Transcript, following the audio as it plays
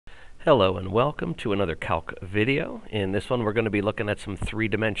Hello and welcome to another calc video. In this one we're going to be looking at some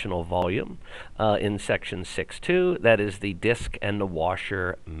three-dimensional volume in section 6.2. That is the disk and the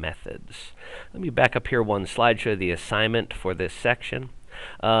washer methods. Let me back up here one slide, show the assignment for this section.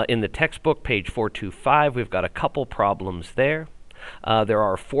 In the textbook, page 425, we've got a couple problems there. There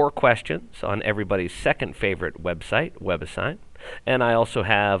are 4 questions on everybody's second favorite website, WebAssign, and I also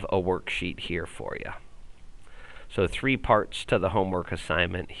have a worksheet here for you. So 3 parts to the homework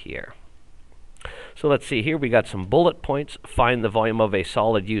assignment here. So let's see here, we got some bullet points. Find the volume of a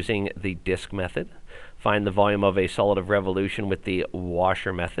solid using the disk method. Find the volume of a solid of revolution with the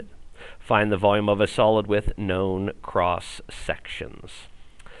washer method. Find the volume of a solid with known cross sections.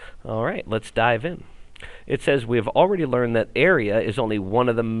 All right, let's dive in. It says we have already learned that area is only one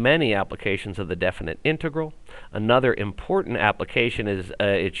of the many applications of the definite integral. Another important application is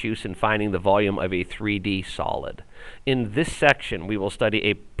its use in finding the volume of a 3D solid. In this section, we will study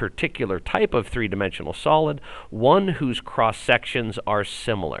a particular type of three-dimensional solid, one whose cross-sections are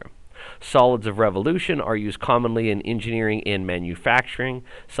similar. Solids of revolution are used commonly in engineering and manufacturing.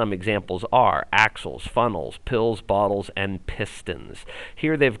 Some examples are axles, funnels, pills, bottles, and pistons.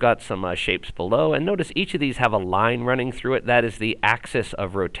 Here they've got some shapes below, and notice each of these have a line running through it. That is the axis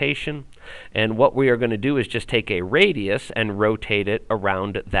of rotation. And what we are going to do is just take a radius and rotate it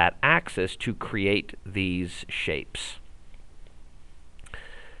around that axis to create these shapes.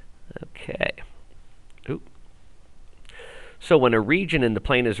 Okay. So when a region in the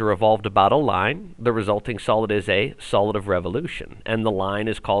plane is revolved about a line, the resulting solid is a solid of revolution, and the line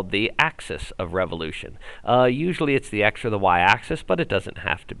is called the axis of revolution. Usually it's the x or the y-axis, but it doesn't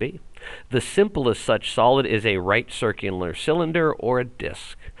have to be. The simplest such solid is a right circular cylinder or a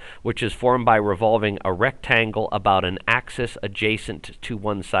disk, which is formed by revolving a rectangle about an axis adjacent to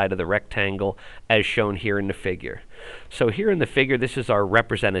one side of the rectangle, as shown here in the figure. So here in the figure, this is our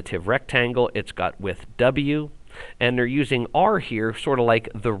representative rectangle. It's got width W. And they're using R here sort of like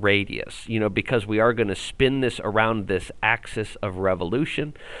the radius, because we are going to spin this around this axis of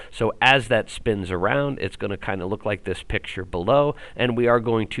revolution. So as that spins around, it's going to kind of look like this picture below, and we are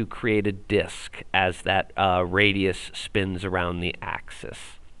going to create a disk as that radius spins around the axis.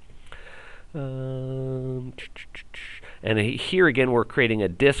 And here again, we're creating a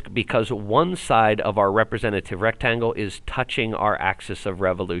disk because one side of our representative rectangle is touching our axis of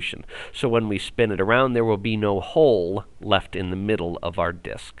revolution. So when we spin it around, there will be no hole left in the middle of our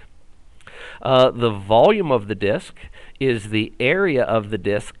disk. The volume of the disk is the area of the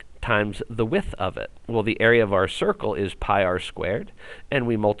disk times the width of it. Well, the area of our circle is pi r squared, and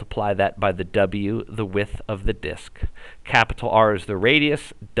we multiply that by the W, the width of the disk. Capital R is the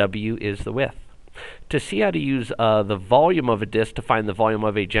radius, W is the width. To see how to use the volume of a disk to find the volume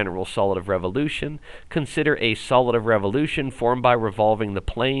of a general solid of revolution, consider a solid of revolution formed by revolving the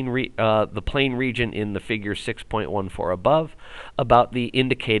plane region in the figure 6.14 above about the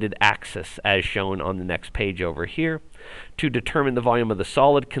indicated axis, as shown on the next page over here. To determine the volume of the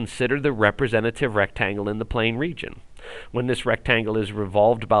solid, consider the representative rectangle in the plane region. When this rectangle is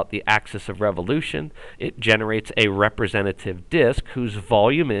revolved about the axis of revolution, it generates a representative disk whose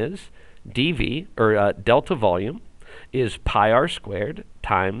volume is dV, or delta volume, is pi r squared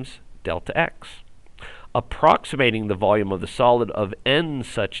times delta x. Approximating the volume of the solid of n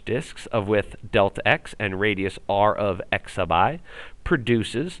such disks of width delta x and radius r of x sub I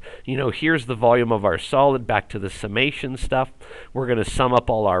produces, here's the volume of our solid, back to the summation stuff. We're going to sum up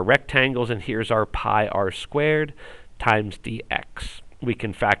all our rectangles, and here's our pi r squared times dx. We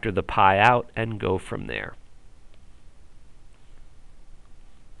can factor the pi out and go from there.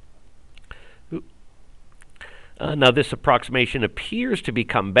 Now this approximation appears to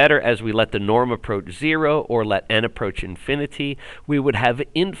become better as we let the norm approach 0 or let n approach infinity. We would have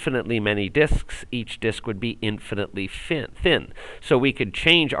infinitely many disks. Each disk would be infinitely thin. So we could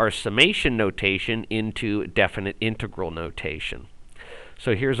change our summation notation into definite integral notation.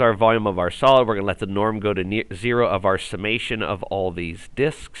 So here's our volume of our solid. We're going to let the norm go to 0 of our summation of all these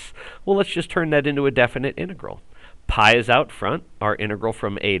disks. Well, let's just turn that into a definite integral. Pi is out front, our integral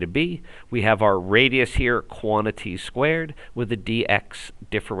from a to b. We have our radius here, quantity squared, with a dx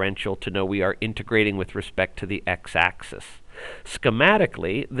differential to know we are integrating with respect to the x-axis.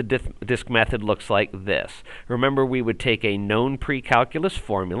 Schematically, the disk method looks like this. Remember, we would take a known pre-calculus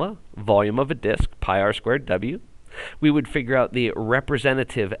formula, volume of a disk, pi r squared w. We would figure out the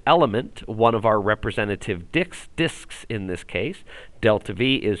representative element, one of our representative disks in this case. Delta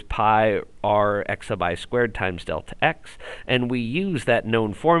V is pi r x sub I squared times delta x. And we use that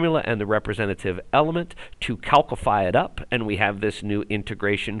known formula and the representative element to calcify it up, and we have this new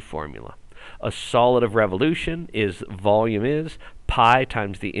integration formula. A solid of revolution is volume is pi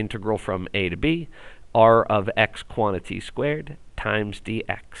times the integral from a to b, r of x quantity squared times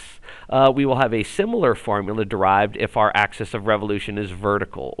dx. We will have a similar formula derived if our axis of revolution is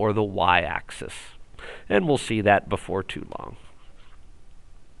vertical, or the y-axis. And we'll see that before too long.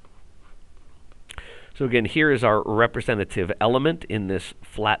 So again, here is our representative element in this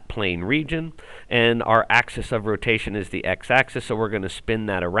flat plane region, and our axis of rotation is the x-axis, so we're going to spin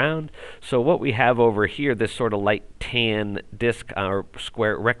that around. So what we have over here, this sort of light tan disk or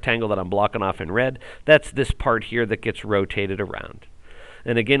square rectangle that I'm blocking off in red, that's this part here that gets rotated around.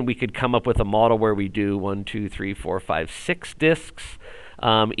 And again, we could come up with a model where we do 1, 2, 3, 4, 5, 6 disks.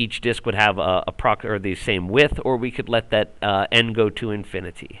 Each disk would have the same width, or we could let that n go to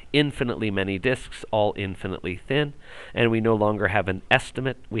infinity. Infinitely many disks, all infinitely thin, and we no longer have an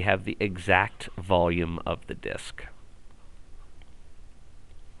estimate. We have the exact volume of the disk.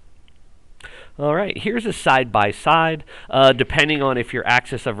 All right, here's a side-by-side, depending on if your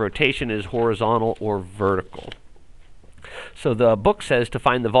axis of rotation is horizontal or vertical. So the book says to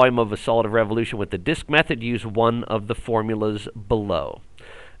find the volume of a solid of revolution with the disk method, use one of the formulas below.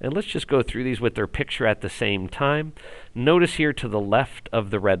 And let's just go through these with their picture at the same time. Notice here to the left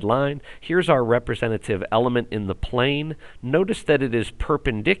of the red line, here's our representative element in the plane. Notice that it is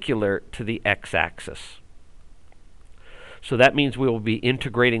perpendicular to the x-axis. So that means we will be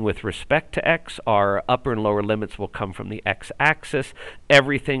integrating with respect to x. Our upper and lower limits will come from the x-axis.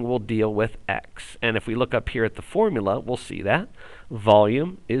 Everything will deal with x. And if we look up here at the formula, we'll see that.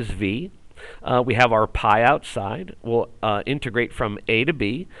 Volume is v. We have our pi outside. We'll integrate from a to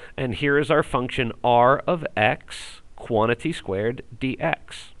b. And here is our function r of x, quantity squared,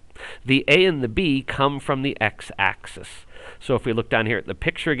 dx. The a and the b come from the x-axis. So if we look down here at the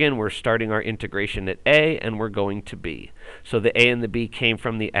picture again, we're starting our integration at a, and we're going to b. So the a and the b came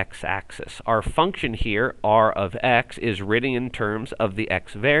from the x-axis. Our function here, r of x, is written in terms of the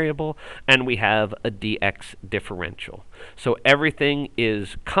x variable, and we have a dx differential. So everything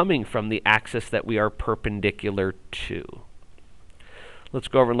is coming from the axis that we are perpendicular to. Let's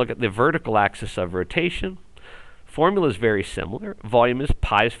go over and look at the vertical axis of rotation. Formula is very similar. Volume is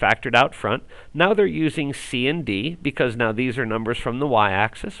pi is factored out front. Now they're using c and d because now these are numbers from the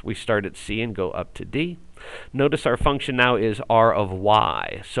y-axis. We start at c and go up to d. Notice our function now is r of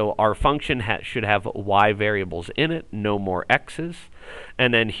y. So our function should have y variables in it, no more x's.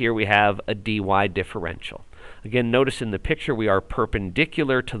 And then here we have a dy differential. Again, notice in the picture we are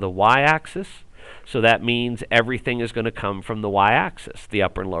perpendicular to the y-axis. So that means everything is going to come from the y-axis. The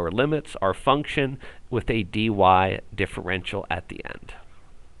upper and lower limits, our function with a dy differential at the end.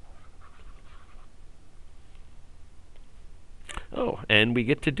 Oh, and we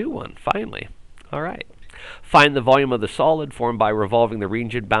get to do one, finally. All right. Find the volume of the solid formed by revolving the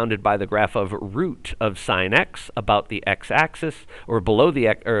region bounded by the graph of root of sine x about the x-axis, or below the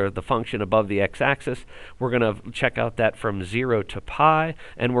the function above the x-axis. We're going to check out that from 0 to pi,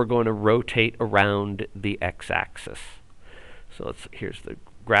 and we're going to rotate around the x-axis. So here's the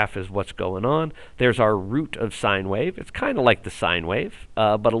graph is what's going on. There's our root of sine wave. It's kind of like the sine wave,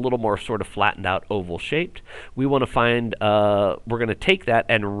 but a little more sort of flattened out oval shaped. We want to find, we're going to take that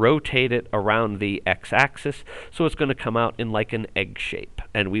and rotate it around the x-axis, so it's going to come out in like an egg shape,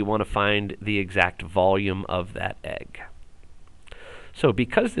 and we want to find the exact volume of that egg. So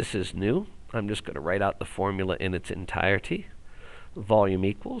because this is new, I'm just going to write out the formula in its entirety. Volume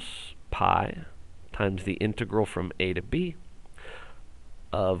equals pi times the integral from a to b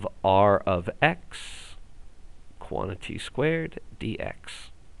of r of x, quantity squared, dx.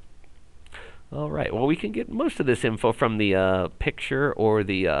 All right, well, we can get most of this info from the picture or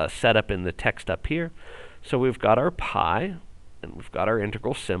the setup in the text up here. So we've got our pi, and we've got our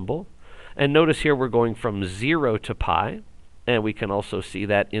integral symbol. And notice here we're going from 0 to pi, and we can also see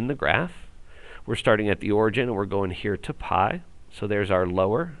that in the graph. We're starting at the origin, and we're going here to pi. So there's our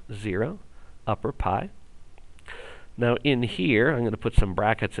lower 0, upper pi. Now in here, I'm going to put some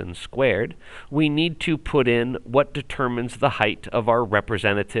brackets in squared. We need to put in what determines the height of our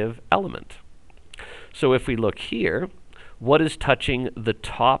representative element. So if we look here, what is touching the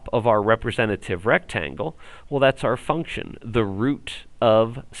top of our representative rectangle? Well, that's our function, the root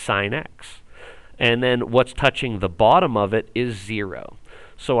of sine x. And then what's touching the bottom of it is 0.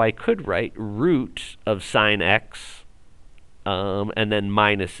 So I could write root of sine x and then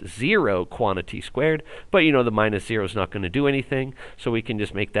minus 0 quantity squared. But you know the minus 0 is not going to do anything, so we can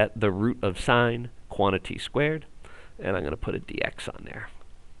just make that the root of sine quantity squared. And I'm going to put a dx on there.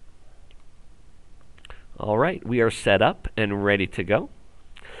 All right, we are set up and ready to go.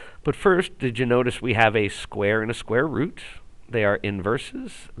 But first, did you notice we have a square and a square root? They are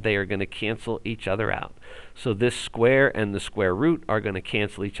inverses. They are going to cancel each other out. So this square and the square root are going to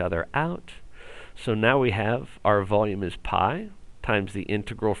cancel each other out. So now we have our volume is pi times the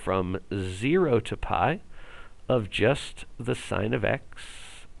integral from 0 to pi of just the sine of x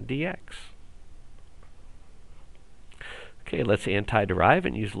dx. Okay, let's antiderive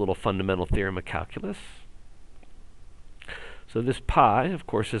and use a little fundamental theorem of calculus. So this pi, of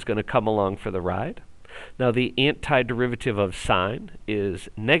course, is going to come along for the ride. Now the antiderivative of sine is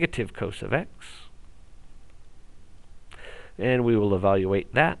negative cos of x. And we will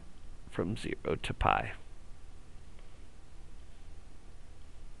evaluate that from 0 to pi.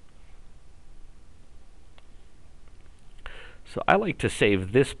 So I like to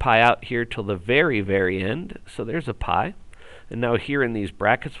save this pi out here till the very, very end. So there's a pi. And now here in these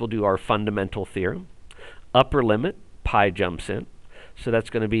brackets, we'll do our fundamental theorem. Upper limit, pi jumps in. So that's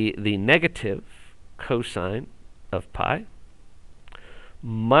going to be the negative cosine of pi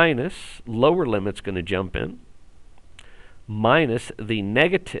minus, lower limit's going to jump in, minus the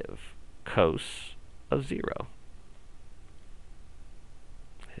negative cos of 0.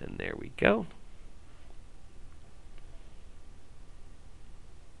 And there we go.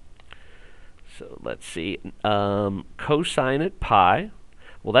 So let's see, cosine at pi,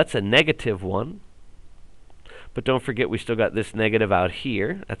 well that's a negative 1, but don't forget we still got this negative out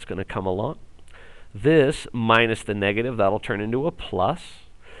here, that's going to come along. This minus the negative, that'll turn into a plus,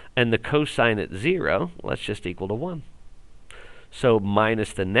 and the cosine at 0, well, that's just equal to 1. So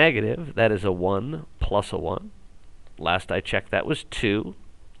minus the negative, that is a 1 plus a 1. Last I checked that was 2.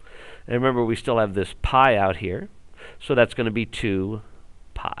 And remember we still have this pi out here, so that's going to be 2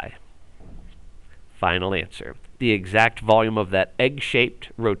 pi. Final answer. The exact volume of that egg-shaped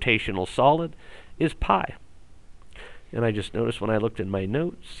rotational solid is pi. And I just noticed when I looked in my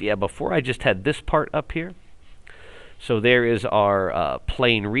notes, yeah, before I just had this part up here. So there is our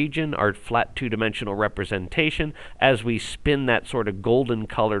plane region, our flat two-dimensional representation. As we spin that sort of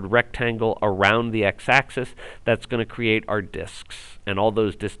golden-colored rectangle around the x-axis, that's going to create our disks. And all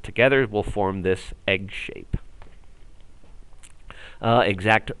those disks together will form this egg shape.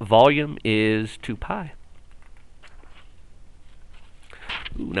 Exact volume is 2 pi.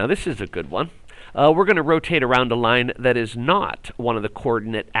 Ooh, now this is a good one. We're going to rotate around a line that is not one of the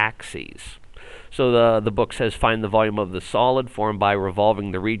coordinate axes. So the book says find the volume of the solid formed by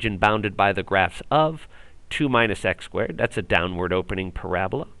revolving the region bounded by the graphs of 2 minus x squared. That's a downward opening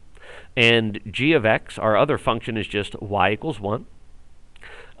parabola. And g of x, our other function is just y equals 1.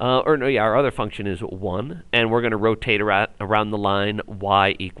 Our other function is 1, and we're going to rotate around the line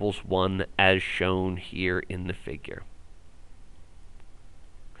y equals 1 as shown here in the figure.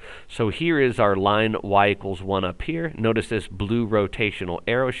 So here is our line y equals 1 up here. Notice this blue rotational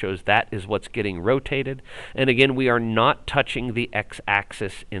arrow shows that is what's getting rotated. And again, we are not touching the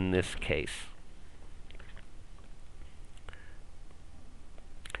x-axis in this case.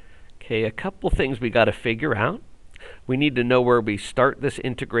 Okay, a couple things we got to figure out. We need to know where we start this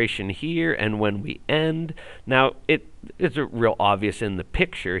integration here and when we end. Now, it's real obvious in the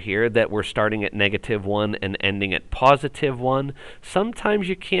picture here that we're starting at -1 and ending at +1. Sometimes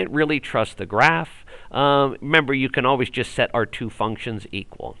you can't really trust the graph. Remember, you can always just set our two functions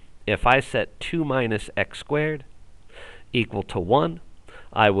equal. If I set 2 minus x squared equal to 1,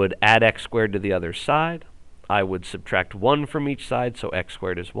 I would add x squared to the other side. I would subtract 1 from each side, so x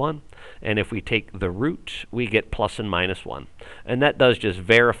squared is 1. And if we take the root, we get plus and minus 1. And that does just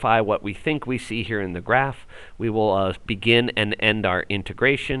verify what we think we see here in the graph. We will begin and end our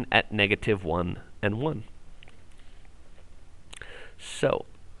integration at -1 and 1. So,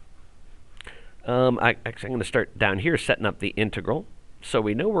 I'm going to start down here setting up the integral. So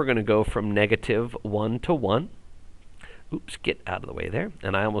we know we're going to go from -1 to 1. Oops, get out of the way there.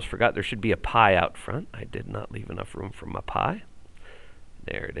 And I almost forgot there should be a pi out front. I did not leave enough room for my pi.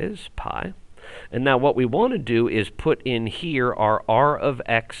 There it is, pi. And now what we want to do is put in here our r of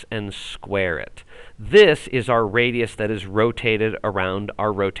x and square it. This is our radius that is rotated around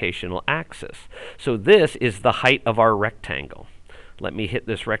our rotational axis. So this is the height of our rectangle. Let me hit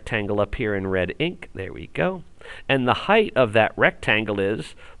this rectangle up here in red ink. There we go. And the height of that rectangle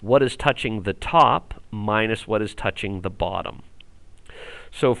is what is touching the top minus what is touching the bottom.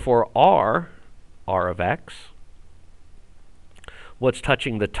 So for r of x, what's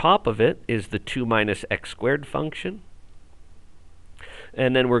touching the top of it is the 2 minus x squared function.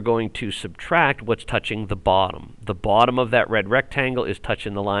 And then we're going to subtract what's touching the bottom. The bottom of that red rectangle is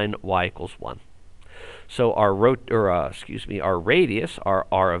touching the line y equals 1. So our radius, our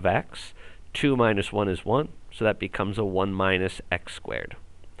r of x, 2 minus 1 is 1. So that becomes a 1 minus x squared.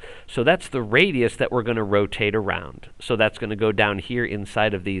 So that's the radius that we're going to rotate around. So that's going to go down here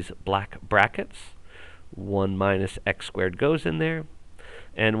inside of these black brackets. 1 minus x squared goes in there,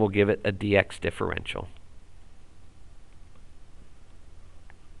 and we'll give it a dx differential.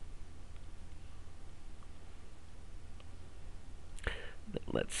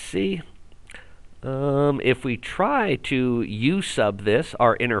 Let's see. If we try to u sub this,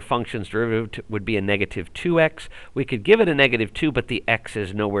 our inner function's derivative would be a negative 2x. We could give it a negative 2, but the x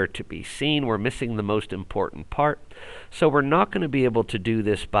is nowhere to be seen. We're missing the most important part. So we're not going to be able to do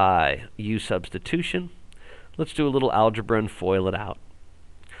this by u substitution. Let's do a little algebra and FOIL it out.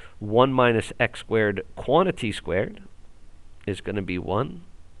 1 minus x squared quantity squared is going to be 1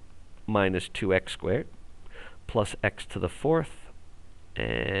 minus 2x squared plus x to the fourth,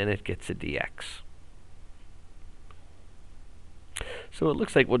 and it gets a dx. So it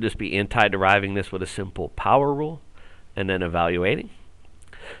looks like we'll just be anti-deriving this with a simple power rule and then evaluating.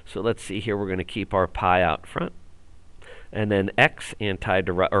 So let's see here, we're going to keep our pi out front. And then x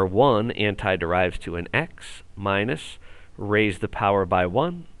or 1 anti-derives to an x minus raise the power by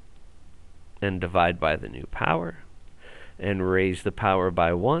 1 and divide by the new power, and raise the power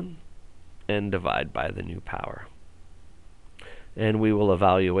by 1 and divide by the new power. And we will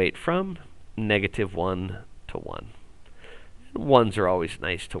evaluate from negative 1 to 1. Ones are always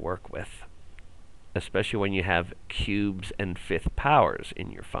nice to work with, especially when you have cubes and fifth powers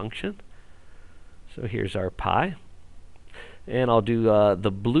in your function. So here's our pi. And I'll do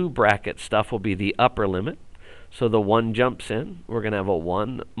the blue bracket stuff will be the upper limit. So the 1 jumps in. We're going to have a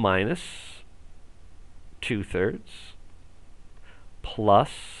 1 minus 2/3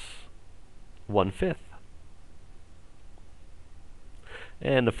 plus 1/5.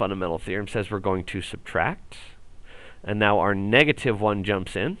 And the fundamental theorem says we're going to subtract. And now our negative 1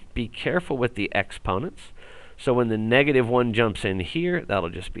 jumps in. Be careful with the exponents. So when the negative 1 jumps in here, that'll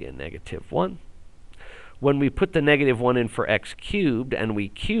just be a negative 1. When we put the negative 1 in for x cubed and we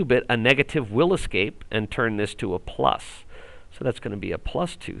cube it, a negative will escape and turn this to a plus. So that's going to be a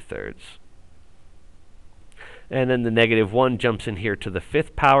plus 2/3. And then the negative 1 jumps in here to the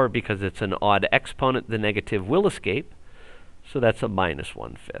fifth power because it's an odd exponent. The negative will escape. So that's a minus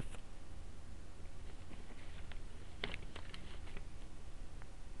 1/5.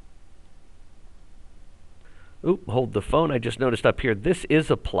 Oop, hold the phone. I just noticed up here, this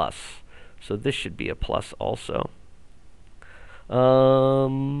is a plus. So this should be a plus also.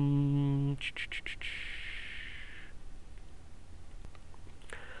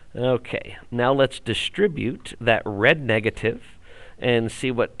 Okay, now let's distribute that red negative and see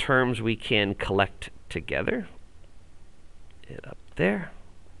what terms we can collect together. It up there.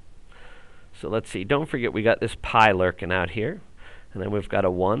 So let's see. Don't forget we got this pi lurking out here. And then we've got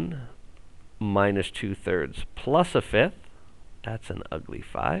a 1 minus 2/3 plus a fifth. That's an ugly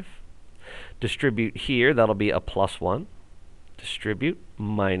 5. Distribute here, that'll be a plus 1. Distribute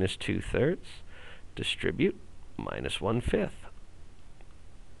minus 2/3. Distribute minus 1/5.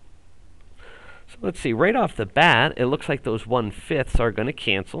 So let's see, right off the bat, it looks like those 1/5s are going to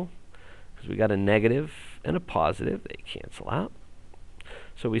cancel because we got a negative and a positive. They cancel out.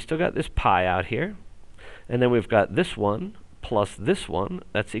 So we still got this pi out here. And then we've got this one plus this one,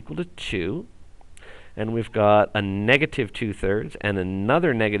 that's equal to 2. And we've got a negative 2/3 and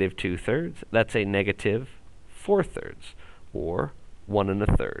another negative 2/3. That's a negative 4/3, or 1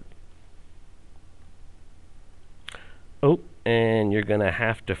 1/3. Oh, and you're going to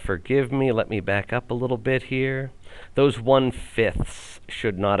have to forgive me. Let me back up a little bit here. Those 1/5s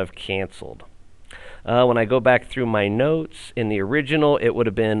should not have canceled. When I go back through my notes, in the original, it would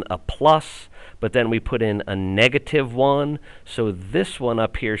have been a plus, but then we put in a negative 1. So this one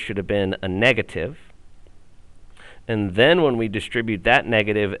up here should have been a negative. And then when we distribute that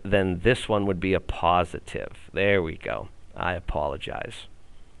negative, then this one would be a positive. There we go. I apologize.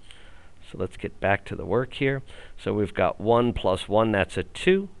 So let's get back to the work here. So we've got 1 plus 1, that's a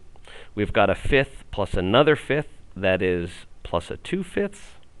 2. We've got a fifth plus another fifth, that is plus a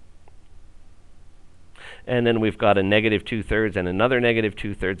 2/5. And then we've got a negative 2/3 and another negative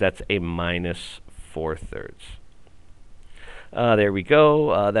 2/3, that's a minus 4/3. There we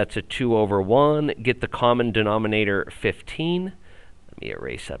go. That's a 2 over 1. Get the common denominator 15. Let me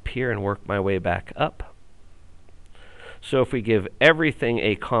erase up here and work my way back up. So if we give everything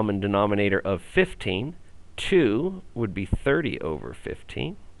a common denominator of 15, 2 would be 30 over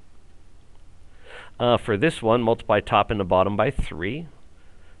 15. For this one, multiply top and the bottom by 3.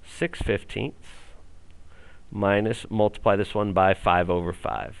 6/15 minus multiply this one by 5 over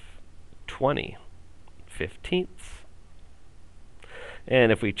 5. 20/15.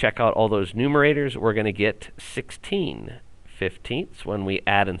 And if we check out all those numerators, we're going to get 16/15. 15ths. When we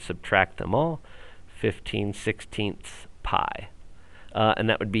add and subtract them all, 15/16 pi. And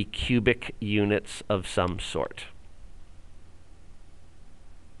that would be cubic units of some sort.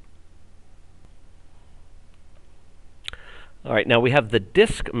 All right, now we have the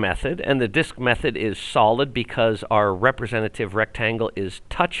disk method, and the disk method is solid because our representative rectangle is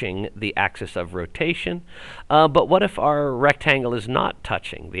touching the axis of rotation. But what if our rectangle is not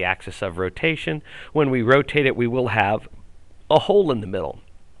touching the axis of rotation? When we rotate it, we will have a hole in the middle,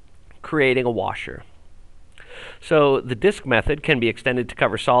 creating a washer. So the disk method can be extended to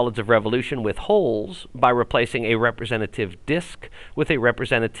cover solids of revolution with holes by replacing a representative disk with a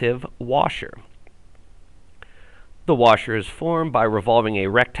representative washer. The washer is formed by revolving a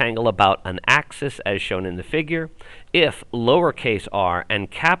rectangle about an axis as shown in the figure. If lowercase r and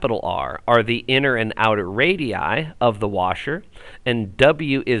capital R are the inner and outer radii of the washer, and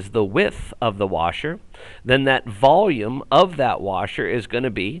W is the width of the washer, then that volume of that washer is going to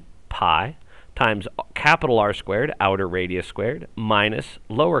be pi times capital R squared, outer radius squared, minus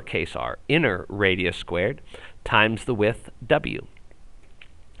lowercase r, inner radius squared, times the width W.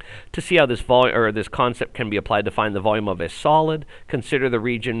 To see how this concept can be applied to find the volume of a solid, consider the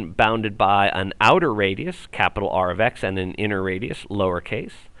region bounded by an outer radius, capital R of x, and an inner radius,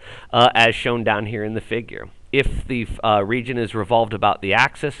 lowercase, as shown down here in the figure. If the region is revolved about the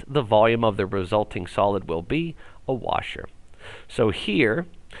axis, the volume of the resulting solid will be a washer. So here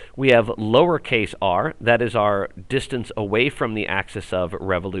we have lowercase r, that is our distance away from the axis of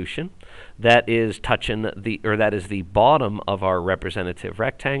revolution. That is that is the bottom of our representative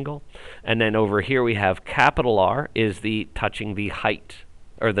rectangle. And then over here we have capital R is the touching the height,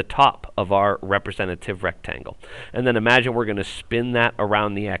 or the top of our representative rectangle. And then imagine we're going to spin that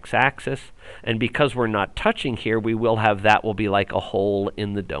around the x-axis, and because we're not touching here, we will have that will be like a hole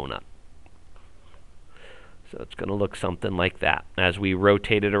in the donut. So it's going to look something like that. As we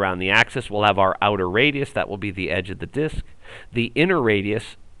rotate it around the axis, we'll have our outer radius. That will be the edge of the disk. The inner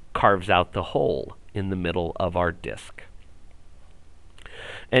radius carves out the hole in the middle of our disk.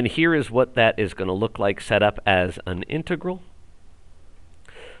 And here is what that is going to look like set up as an integral.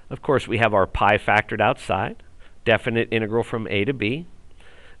 Of course, we have our pi factored outside, definite integral from a to b.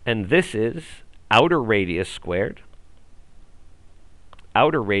 And this is outer radius squared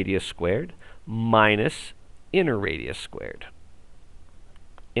minus inner radius squared.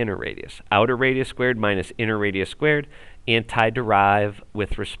 Inner radius. Outer radius squared minus inner radius squared, anti-derive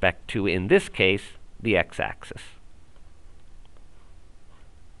with respect to, in this case, the x-axis.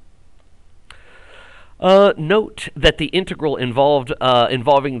 Note that the integral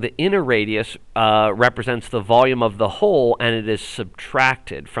involving the inner radius represents the volume of the hole, and it is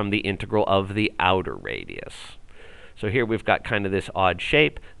subtracted from the integral of the outer radius. So here we've got kind of this odd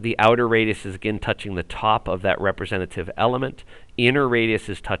shape. The outer radius is again touching the top of that representative element. Inner radius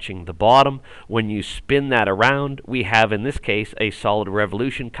is touching the bottom. When you spin that around, we have, in this case, a solid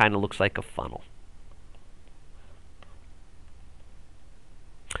revolution. Kind of looks like a funnel.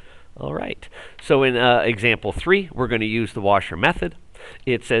 All right. So in example 3, we're going to use the washer method.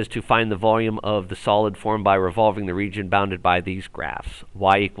 It says to find the volume of the solid formed by revolving the region bounded by these graphs.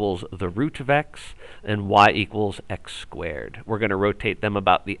 Y equals the root of x, and y equals x squared. We're going to rotate them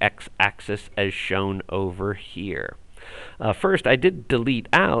about the x-axis as shown over here. First, I did delete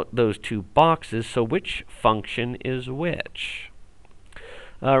out those two boxes, so which function is which?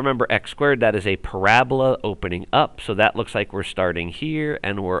 Remember, x squared, that is a parabola opening up, so that looks like we're starting here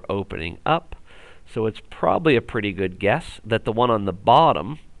and we're opening up. So it's probably a pretty good guess that the one on the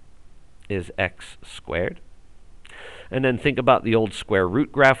bottom is x squared. And then think about the old square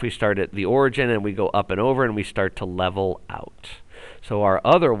root graph. We start at the origin and we go up and over and we start to level out. So our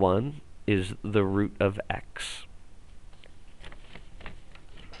other one is the root of x.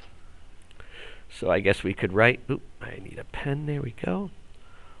 So I guess we could write, I need a pen, there we go.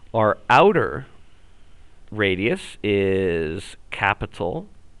 Our outer radius is capital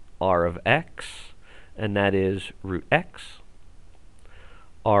R of x, and that is root x.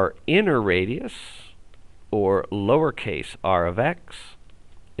 Our inner radius, or lowercase r of x,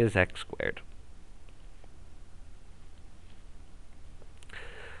 is x squared.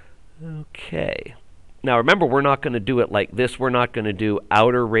 Okay. Now remember, we're not going to do it like this. We're not going to do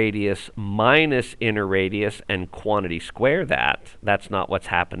outer radius minus inner radius and quantity square that. That's not what's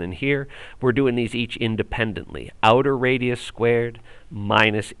happening here. We're doing these each independently. Outer radius squared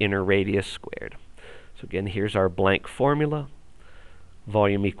minus inner radius squared. So again, here's our blank formula.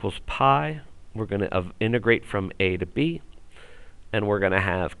 Volume equals pi. We're going to integrate from a to b. And we're going to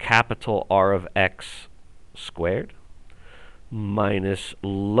have capital R of x squared minus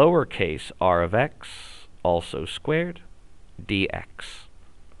lowercase r of x, also squared, dx.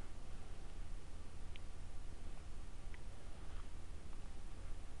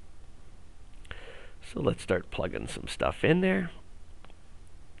 So let's start plugging some stuff in there.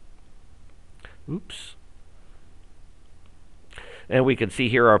 Oops. And we can see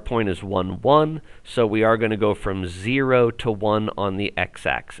here our point is 1, 1. So we are going to go from 0 to 1 on the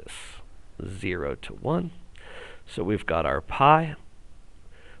x-axis. 0 to 1. So we've got our pi.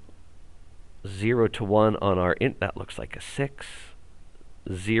 0 to 1 on our that looks like a 6.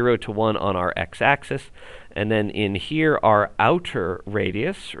 0 to 1 on our x-axis. And then in here, our outer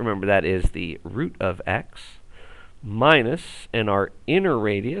radius, remember that is the root of x, minus, and our inner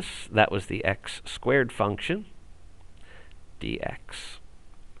radius, that was the x squared function, dx.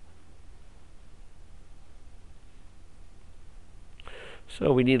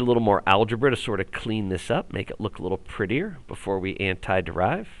 So we need a little more algebra to sort of clean this up, make it look a little prettier before we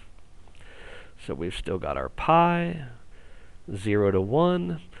antiderive. So we've still got our pi, 0 to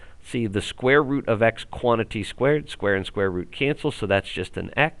 1. See, the square root of x quantity squared, square and square root cancel, so that's just an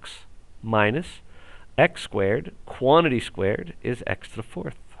x minus x squared, quantity squared, is x to the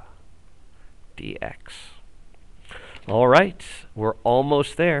 4th, dx. All right, we're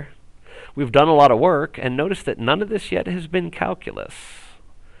almost there. We've done a lot of work, and notice that none of this yet has been calculus.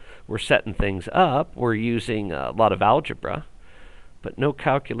 We're setting things up. We're using a lot of algebra, but no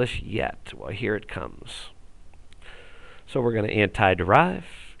calculus yet. Well, here it comes. So we're going to antiderive.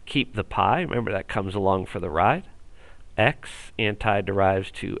 Keep the pi. Remember, that comes along for the ride. X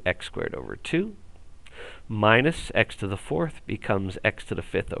antiderives to x squared over 2. Minus x to the 4th becomes x to the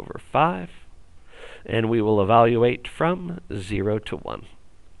 5th over 5. And we will evaluate from 0 to 1.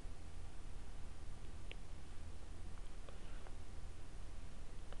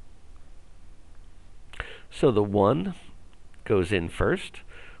 So the 1 goes in first.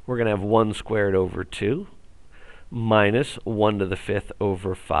 We're going to have 1 squared over 2. Minus 1 to the 5th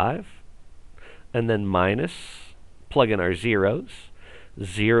over 5, and then minus, plug in our zeros,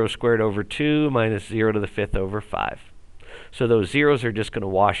 0 squared over 2 minus 0 to the 5th over 5. So those zeros are just going to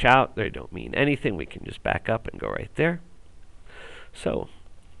wash out. They don't mean anything. We can just back up and go right there. So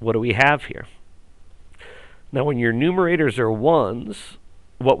what do we have here? Now when your numerators are 1s,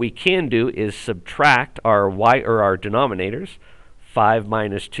 what we can do is subtract our our denominators. 5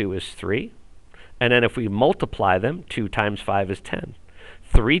 minus 2 is 3. And then if we multiply them, 2 times 5 is 10.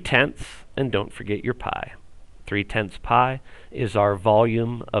 3/10, and don't forget your pi. 3/10 pi is our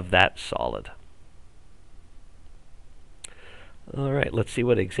volume of that solid. All right, let's see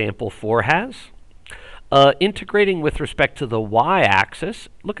what example 4 has. Integrating with respect to the y-axis,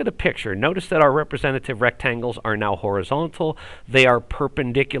 look at a picture. Notice that our representative rectangles are now horizontal. They are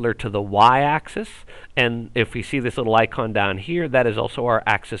perpendicular to the y-axis. And if we see this little icon down here, that is also our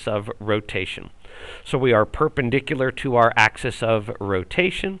axis of rotation. So we are perpendicular to our axis of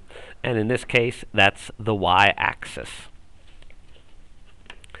rotation, and in this case, that's the y-axis.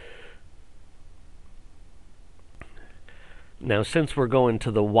 Now, since we're going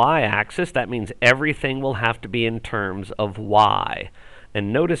to the y-axis, that means everything will have to be in terms of y.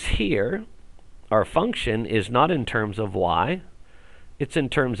 And notice here, our function is not in terms of y. It's in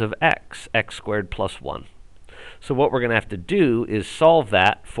terms of x, x squared plus 1. So what we're going to have to do is solve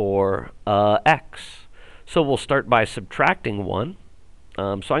that for x. So we'll start by subtracting 1. So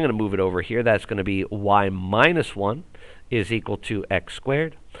I'm going to move it over here. That's going to be y minus 1 is equal to x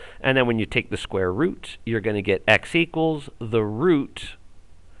squared. And then when you take the square root, you're going to get x equals the root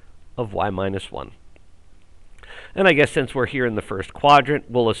of y minus 1. And I guess since we're here in the first quadrant,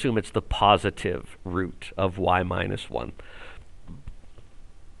 we'll assume it's the positive root of y minus 1.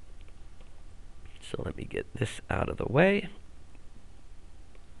 So let me get this out of the way.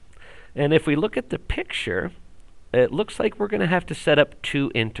 And if we look at the picture, it looks like we're going to have to set up 2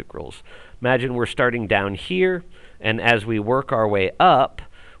 integrals. Imagine we're starting down here, and as we work our way up,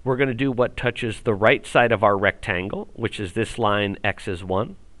 we're going to do what touches the right side of our rectangle, which is this line x is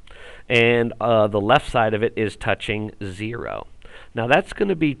 1. And the left side of it is touching 0. Now that's going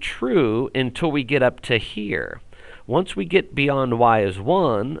to be true until we get up to here. Once we get beyond y is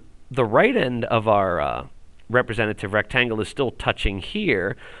 1, the right end of our representative rectangle is still touching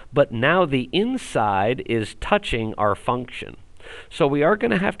here, but now the inside is touching our function. So we are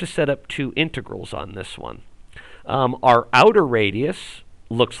going to have to set up 2 integrals on this one. Our outer radius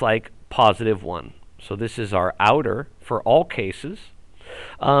looks like positive 1. So this is our outer for all cases.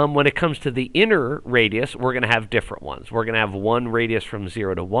 When it comes to the inner radius, we're going to have different ones. We're going to have one radius from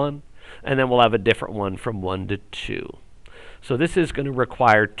 0 to 1, and then we'll have a different one from 1 to 2. So this is going to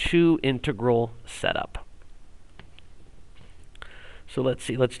require 2 integral setup. So let's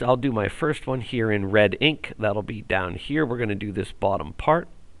see. I'll do my first one here in red ink. That'll be down here. We're going to do this bottom part.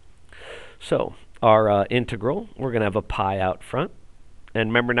 So our integral, we're going to have a pi out front. And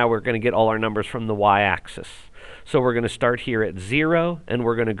remember, now we're going to get all our numbers from the y-axis. So we're going to start here at 0, and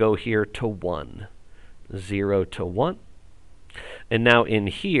we're going to go here to 1. 0 to 1. And now in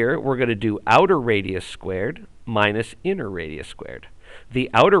here, we're going to do outer radius squared minus inner radius squared. The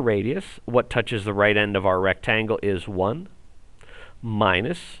outer radius, what touches the right end of our rectangle, is 1,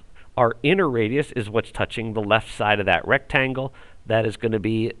 minus our inner radius is what's touching the left side of that rectangle. That is going to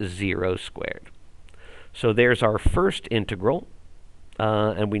be 0 squared. So there's our first integral.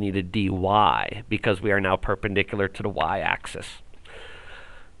 And we need a dy because we are now perpendicular to the y-axis.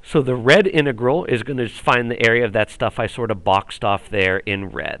 So the red integral is going to find the area of that stuff I sort of boxed off there in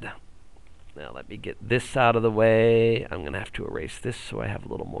red. Now let me get this out of the way. I'm going to have to erase this so I have a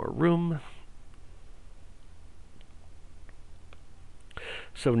little more room.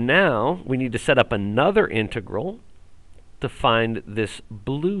 So now we need to set up another integral to find this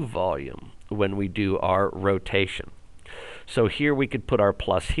blue volume when we do our rotation. So here we could put our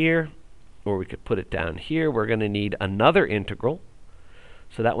plus here, or we could put it down here. We're going to need another integral.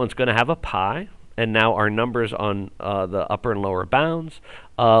 So that one's going to have a pi. And now our numbers on the upper and lower bounds.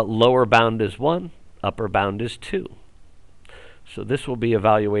 Lower bound is 1, upper bound is 2. So this will be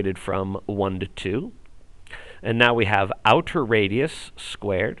evaluated from 1 to 2. And now we have outer radius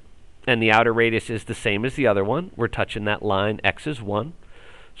squared. And the outer radius is the same as the other one. We're touching that line, x is 1.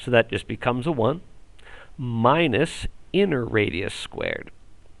 So that just becomes a 1. Minus inner radius squared.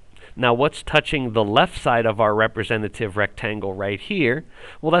 Now what's touching the left side of our representative rectangle right here?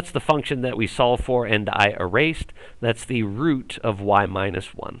 Well, that's the function that we solved for and I erased. That's the root of y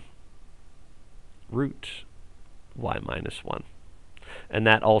minus 1. Root y minus 1. And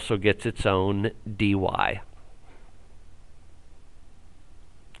that also gets its own dy.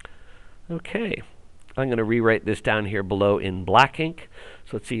 Okay. I'm going to rewrite this down here below in black ink.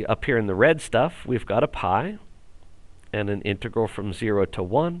 So let's see, up here in the red stuff, we've got a pi and an integral from 0 to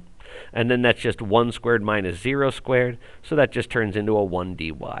 1. And then that's just 1 squared minus 0 squared. So that just turns into a 1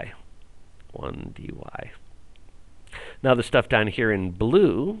 dy. 1 dy. Now the stuff down here in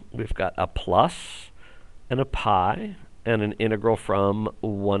blue, we've got a plus and a pi and an integral from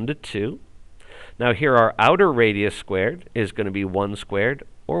 1 to 2. Now here our outer radius squared is going to be 1 squared,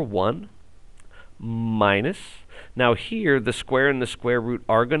 or 1, minus. Now here, the square and the square root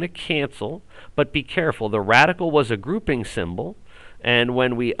are going to cancel, but be careful. The radical was a grouping symbol, and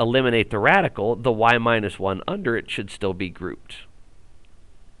when we eliminate the radical, the y minus 1 under it should still be grouped.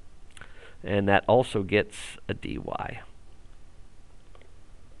 And that also gets a dy.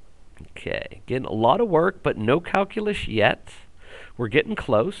 Okay, getting a lot of work, but no calculus yet. We're getting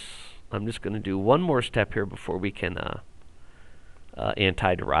close. I'm just going to do one more step here before we can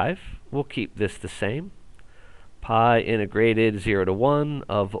antiderive. We'll keep this the same. Pi integrated 0 to 1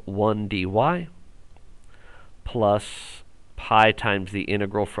 of 1 dy plus pi times the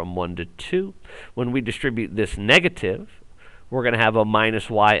integral from 1 to 2. When we distribute this negative, we're going to have a minus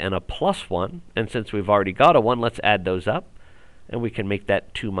y and a plus 1. And since we've already got a 1, let's add those up. And we can make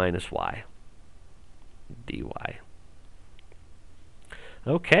that 2 minus y dy.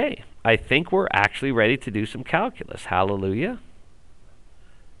 Okay, I think we're actually ready to do some calculus. Hallelujah.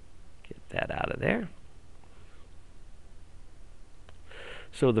 Get that out of there.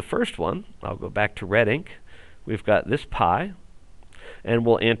 So the first one, I'll go back to red ink. We've got this pi, and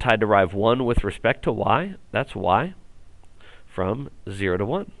we'll antiderive 1 with respect to y. That's y from 0 to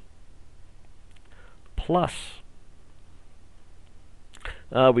 1. Plus,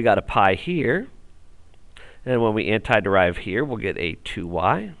 we got a pi here, and when we antiderive here, we'll get a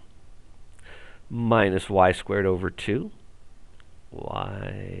 2y minus y squared over 2.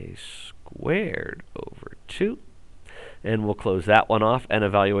 Y squared over 2. And we'll close that one off and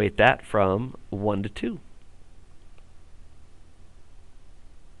evaluate that from 1 to 2.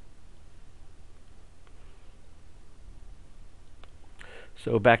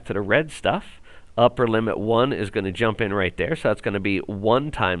 So back to the red stuff. Upper limit 1 is going to jump in right there. So that's going to be 1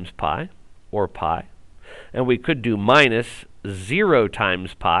 times pi, or pi. And we could do minus 0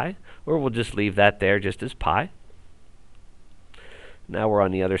 times pi, or we'll just leave that there just as pi. Now we're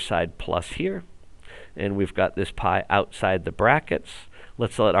on the other side plus here. And we've got this pi outside the brackets.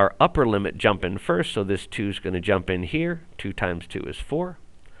 Let's let our upper limit jump in first. So this 2 is going to jump in here. 2 times 2 is 4.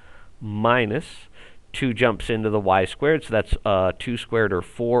 Minus 2 jumps into the y squared. So that's 2 squared, or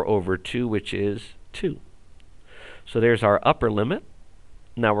 4 over 2, which is 2. So there's our upper limit.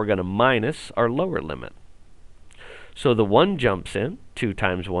 Now we're going to minus our lower limit. So the 1 jumps in. 2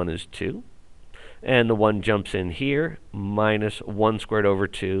 times 1 is 2. And the 1 jumps in here. Minus 1 squared over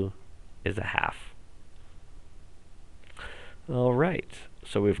 2 is a half. All right,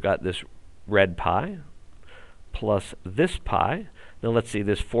 so we've got this red pi plus this pi. Now let's see,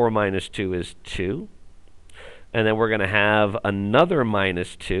 this 4 minus 2 is 2. And then we're going to have another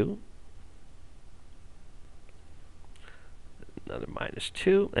minus 2. Another minus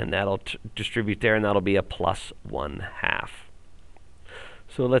 2, and that'll distribute there, and that'll be a plus 1/2.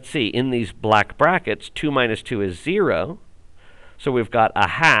 So let's see, in these black brackets, 2 minus 2 is 0. So we've got a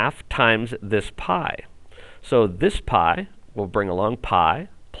half times this pi. So this pi will bring along pi,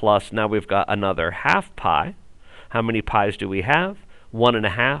 plus now we've got another half pi. How many pi's do we have?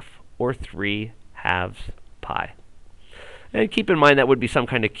 1.5 or 3/2 pi. And keep in mind that would be some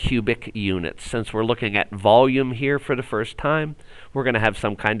kind of cubic units. Since we're looking at volume here for the first time, we're going to have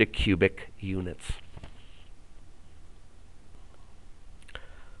some kind of cubic units.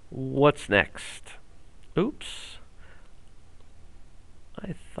 What's next? Oops.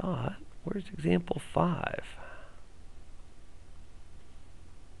 I thought, where's example 5?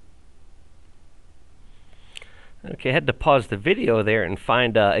 Okay, I had to pause the video there and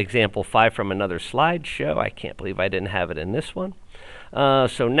find example 5 from another slideshow. I can't believe I didn't have it in this one.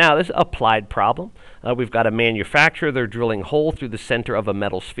 So now this is an applied problem. We've got a manufacturer. They're drilling a hole through the center of a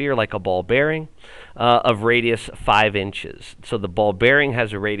metal sphere like a ball bearing of radius 5 inches. So the ball bearing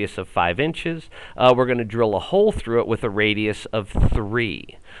has a radius of 5 inches. We're going to drill a hole through it with a radius of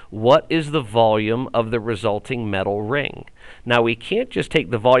 3. What is the volume of the resulting metal ring? Now we can't just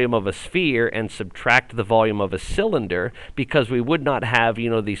take the volume of a sphere and subtract the volume of a cylinder, because we would not have,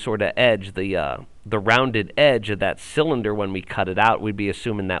 the sort of edge, the rounded edge of that cylinder when we cut it out. We'd be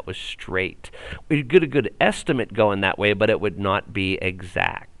assuming that was straight. We'd get a good estimate going that way, but it would not be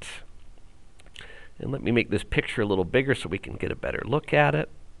exact. And let me make this picture a little bigger so we can get a better look at it.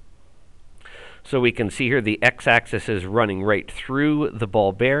 So we can see here the x-axis is running right through the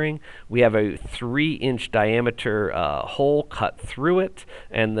ball bearing. We have a 3-inch diameter hole cut through it,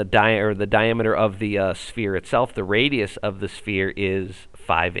 and the diameter of the sphere itself, the radius of the sphere, is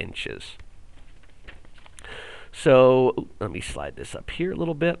 5 inches. So let me slide this up here a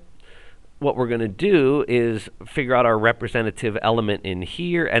little bit. What we're going to do is figure out our representative element in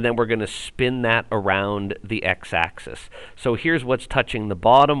here, and then we're going to spin that around the x-axis. So here's what's touching the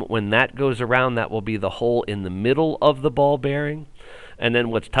bottom. When that goes around, that will be the hole in the middle of the ball bearing. And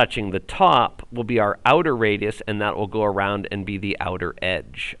then what's touching the top will be our outer radius, and that will go around and be the outer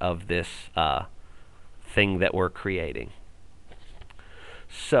edge of this thing that we're creating.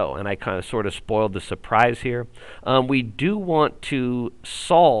 So, and I kind of sort of spoiled the surprise here. We do want to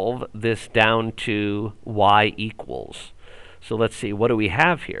solve this down to y equals. So let's see, what do we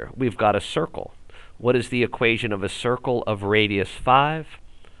have here? We've got a circle. What is the equation of a circle of radius 5?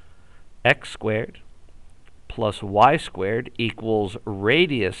 X squared plus y squared equals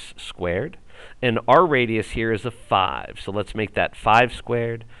radius squared. And our radius here is a 5. So let's make that 5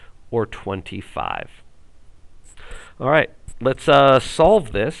 squared, or 25. All right. Let's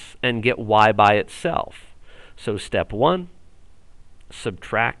solve this and get y by itself. So step 1,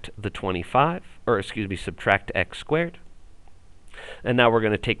 subtract the 25, or excuse me, subtract x squared. And now we're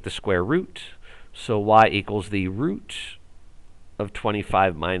going to take the square root. So y equals the root of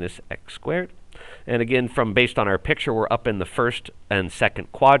 25 minus x squared. And again, based on our picture, we're up in the first and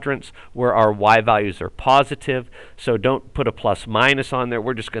second quadrants where our y values are positive. So don't put a plus minus on there.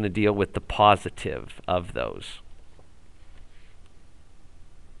 We're just going to deal with the positive of those.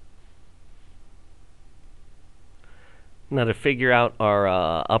 Now to figure out our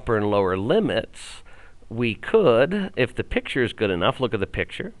upper and lower limits, we could, if the picture is good enough, look at the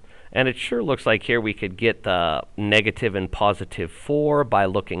picture. And it sure looks like here we could get the negative and positive 4 by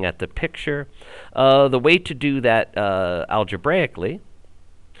looking at the picture. The way to do that algebraically,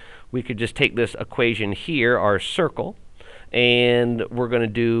 we could just take this equation here, our circle, and we're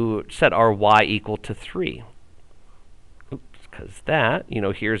going to set our y equal to 3. Because that,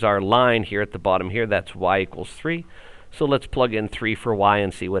 here's our line here at the bottom here, that's y equals 3. So let's plug in 3 for y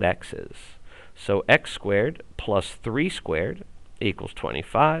and see what x is. So x squared plus 3 squared equals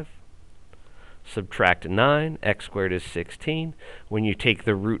 25. Subtract 9, x squared is 16. When you take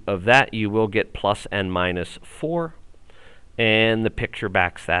the root of that, you will get plus and minus 4. And the picture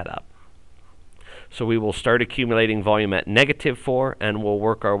backs that up. So we will start accumulating volume at negative 4, and we'll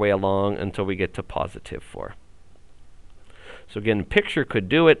work our way along until we get to positive 4. So again, picture could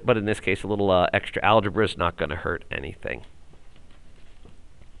do it, but in this case, a little extra algebra is not going to hurt anything.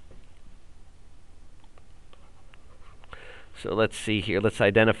 So let's see here. Let's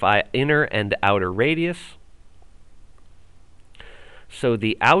identify inner and outer radius. So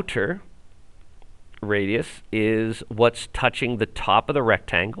the outer radius is what's touching the top of the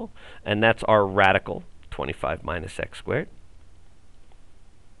rectangle, and that's our radical, 25 minus x squared.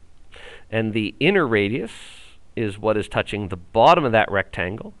 And the inner radius is what is touching the bottom of that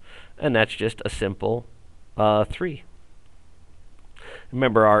rectangle, and that's just a simple 3.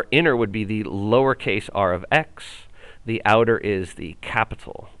 Remember, our inner would be the lowercase r of x. The outer is the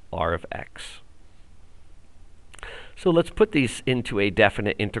capital R of x. So let's put these into a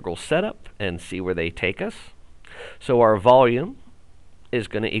definite integral setup and see where they take us. So our volume is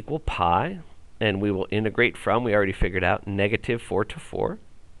going to equal pi, and we will integrate from, we already figured out, negative 4 to 4.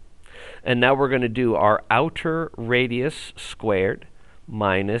 And now we're going to do our outer radius squared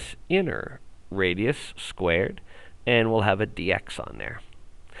minus inner radius squared, and we'll have a dx on there.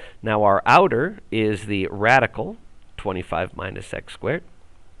 Now our outer is the radical, 25 minus x squared.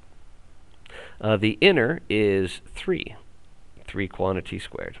 The inner is 3 quantity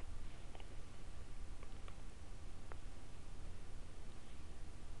squared.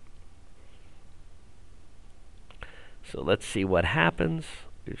 So let's see what happens.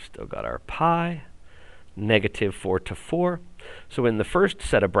 We've still got our pi, negative 4 to 4. So in the first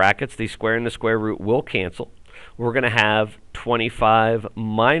set of brackets, the square and the square root will cancel. We're going to have 25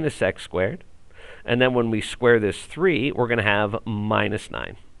 minus x squared. And then when we square this 3, we're going to have minus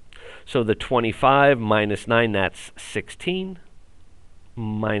 9. So the 25 minus 9, that's 16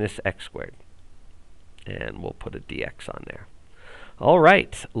 minus x squared. And we'll put a dx on there. All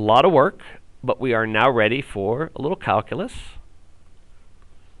right, a lot of work, but we are now ready for a little calculus.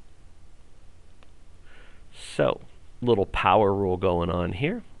 So, little power rule going on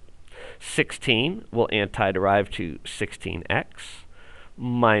here. 16 will antiderive to 16x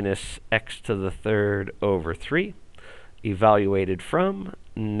minus x to the third over 3, evaluated from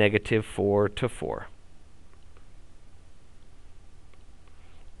negative 4 to 4.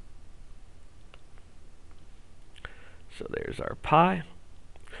 So there's our pi.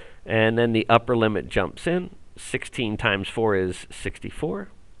 And then the upper limit jumps in. 16 times 4 is 64.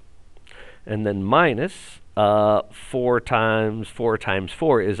 And then minus 4 times 4 times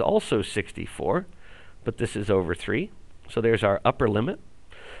 4 is also 64, but this is over 3. So there's our upper limit.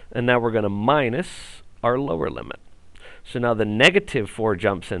 And now we're going to minus our lower limit. So now the negative 4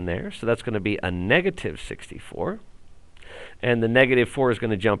 jumps in there, so that's going to be a negative 64. And the negative 4 is going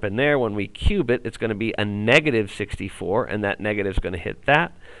to jump in there. When we cube it, it's going to be a negative 64, and that negative is going to hit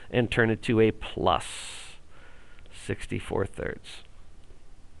that and turn it to a plus 64 thirds.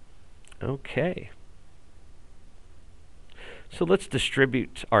 Okay. So let's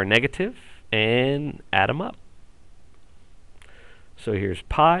distribute our negative and add them up. So here's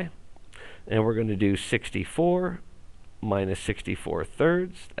pi, and we're going to do 64 minus 64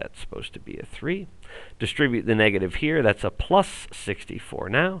 thirds. That's supposed to be a 3. Distribute the negative here. That's a plus 64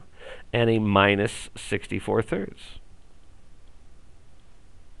 now, and a minus 64 thirds.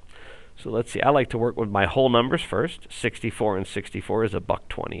 So let's see. I like to work with my whole numbers first. 64 and 64 is a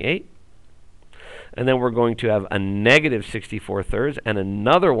 $1.28. And then we're going to have a negative 64 thirds and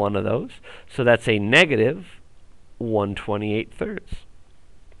another one of those. So that's a negative 128 thirds.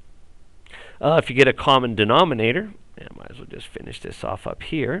 If you get a common denominator, I might as well just finish this off up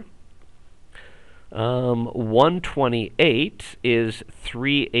here. 128 is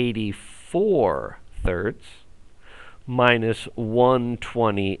 384 thirds minus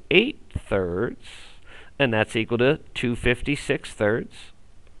 128 thirds, and that's equal to 256 thirds.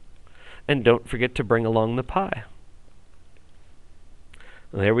 And don't forget to bring along the pi.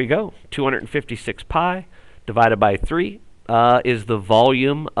 There we go. 256 pi divided by 3 is the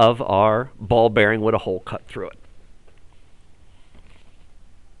volume of our ball bearing with a hole cut through it.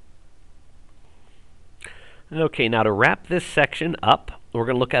 Okay, now to wrap this section up, we're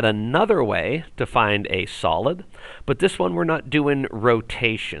going to look at another way to find a solid, but this one we're not doing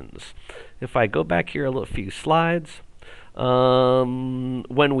rotations. If I go back here a few slides,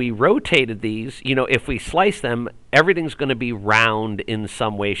 when we rotated these, if we slice them, everything's going to be round in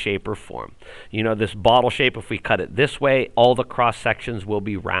some way, shape, or form. This bottle shape, if we cut it this way, all the cross sections will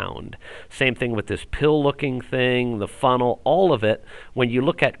be round. Same thing with this pill-looking thing, the funnel, all of it. When you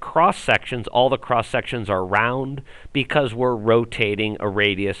look at cross sections, all the cross sections are round because we're rotating a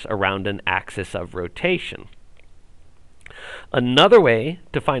radius around an axis of rotation. Another way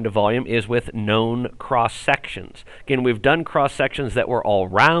to find a volume is with known cross sections. Again, we've done cross sections that were all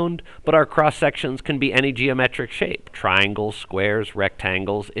round, but our cross sections can be any geometric shape. Triangles, squares,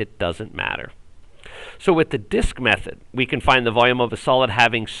 rectangles, it doesn't matter. So with the disk method, we can find the volume of a solid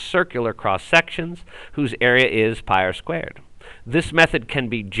having circular cross sections whose area is pi r squared. This method can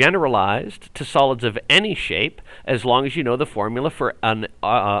be generalized to solids of any shape as long as you know the formula for an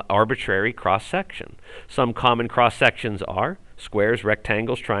arbitrary cross-section. Some common cross-sections are squares,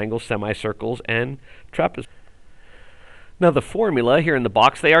 rectangles, triangles, semicircles, and trapezoids. Now the formula here in the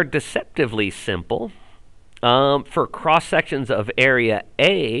box, they are deceptively simple. For cross-sections of area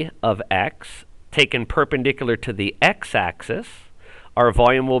A of x taken perpendicular to the x-axis, our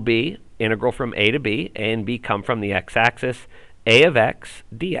volume will be integral from A to B. A and B come from the x-axis, A of x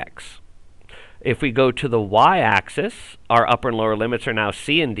dx. If we go to the y-axis, our upper and lower limits are now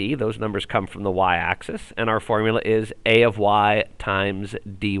C and D. Those numbers come from the y-axis, and our formula is A of y times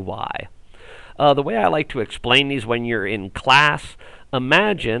dy. The way I like to explain these when you're in class,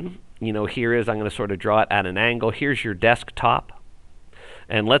 imagine, here is, I'm going to sort of draw it at an angle. Here's your desktop.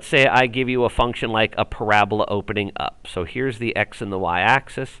 And let's say I give you a function like a parabola opening up. So here's the x and the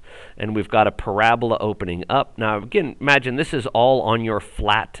y-axis, and we've got a parabola opening up. Now, again, imagine this is all on your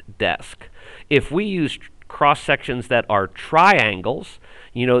flat desk. If we use cross-sections that are triangles,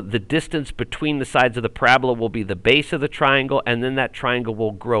 the distance between the sides of the parabola will be the base of the triangle, and then that triangle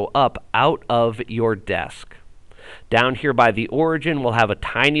will grow up out of your desk. Down here by the origin, we'll have a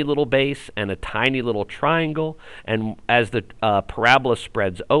tiny little base and a tiny little triangle. And as the parabola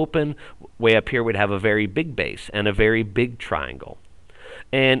spreads open, way up here we'd have a very big base and a very big triangle.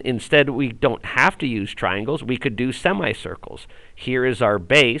 And instead, we don't have to use triangles. We could do semicircles. Here is our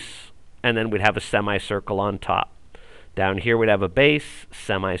base, and then we'd have a semicircle on top. Down here, we'd have a base,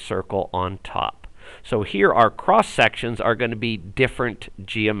 semicircle on top. So here, our cross-sections are going to be different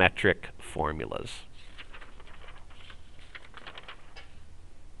geometric formulas.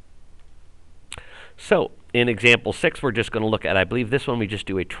 So in example 6, we're just going to look at, I believe this one we just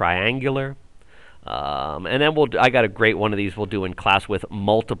do a triangular. And then I got a great one of these we'll do in class with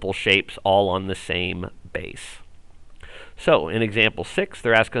multiple shapes all on the same base. So in example 6,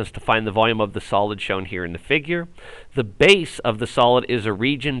 they're asking us to find the volume of the solid shown here in the figure. The base of the solid is a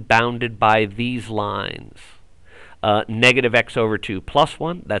region bounded by these lines. Negative x over 2 plus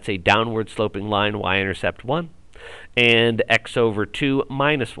 1, that's a downward sloping line, y-intercept 1. And x over 2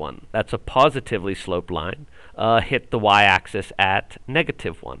 minus 1. That's a positively sloped line. Hit the y-axis at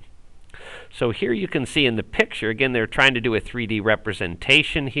negative 1. So here you can see in the picture, again, they're trying to do a 3D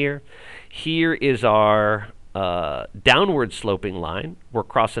representation here. Here is our downward sloping line. We're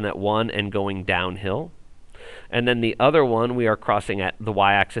crossing at 1 and going downhill. And then the other one, we are crossing at the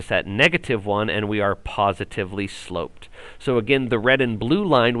y-axis at negative 1, and we are positively sloped. So again, the red and blue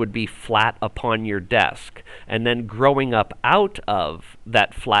line would be flat upon your desk. And then growing up out of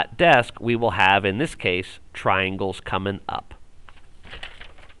that flat desk, we will have, in this case, triangles coming up.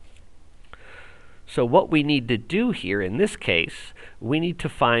 So what we need to do here, in this case, we need to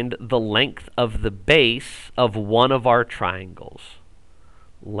find the length of the base of one of our triangles.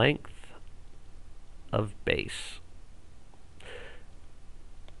 Length of base.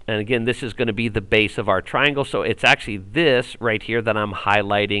 And again, this is going to be the base of our triangle, so it's actually this right here that I'm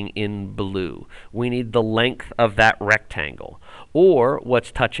highlighting in blue. We need the length of that rectangle, or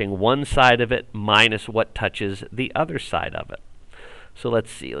what's touching one side of it minus what touches the other side of it. So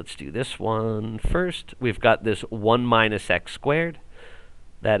let's see, let's do this one first. We've got this 1 minus x squared.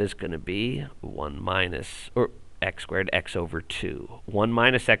 That is going to be 1 minus, or x squared, x over 2. 1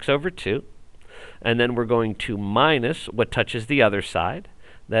 minus x over 2. And then we're going to minus what touches the other side.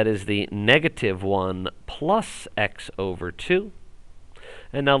 That is the negative 1 plus x over 2.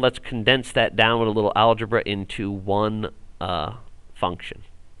 And now let's condense that down with a little algebra into one function.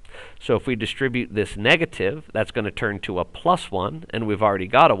 So if we distribute this negative, that's going to turn to a plus 1, and we've already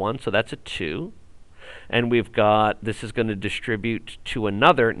got a 1, so that's a 2. And we've got, this is going to distribute to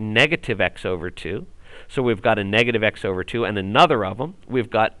another negative x over 2. So we've got a negative x over 2 and another of them. We've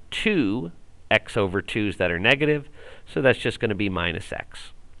got 2 x over 2's that are negative, so that's just going to be minus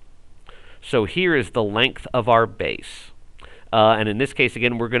x. So here is the length of our base. And in this case,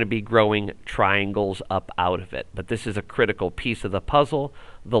 again, we're going to be growing triangles up out of it. But this is a critical piece of the puzzle.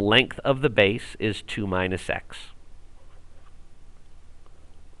 The length of the base is 2 minus x.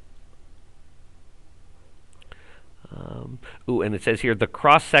 And it says here the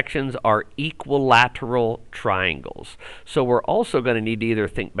cross sections are equilateral triangles. So we're also going to need to either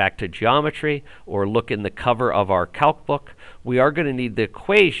think back to geometry or look in the cover of our calc book. We are going to need the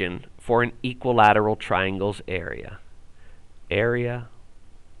equation for an equilateral triangle's area. Area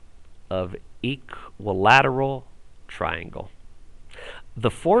of equilateral triangle.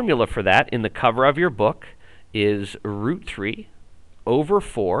 The formula for that in the cover of your book is root 3 over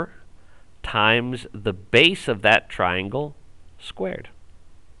 4 times the base of that triangle squared.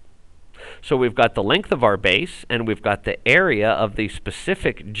 So we've got the length of our base, and we've got the area of the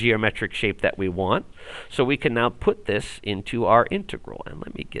specific geometric shape that we want. So we can now put this into our integral. And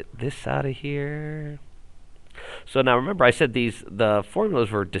let me get this out of here. So now remember, I said the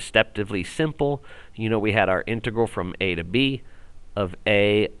formulas were deceptively simple. You know, we had our integral from a to b of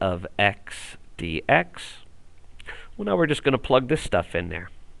a of x dx. Well, now we're just going to plug this stuff in there.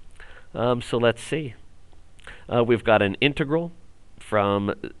 So let's see. We've got an integral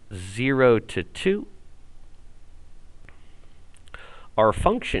from 0 to 2. Our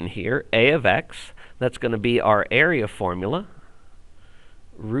function here, a of x, that's going to be our area formula,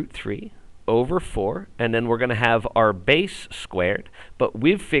 root 3 over 4. And then we're going to have our base squared. But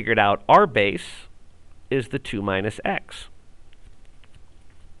we've figured out our base is the 2 minus x.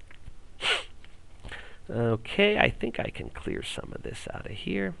 Okay, I think I can clear some of this out of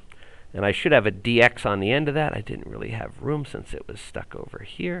here. And I should have a dx on the end of that. I didn't really have room since it was stuck over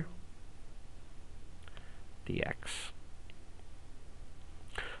here. dx.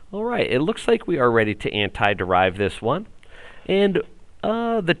 All right, it looks like we are ready to antiderive this one. And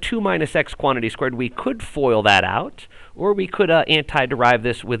the 2 minus x quantity squared, we could FOIL that out, or we could antiderive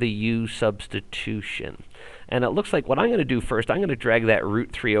this with a u substitution. And it looks like what I'm going to do first, I'm going to drag that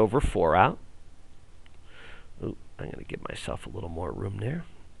root 3 over 4 out. Ooh, I'm going to give myself a little more room there.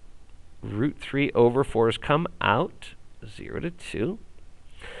 Root 3 over 4 has come out, 0 to 2.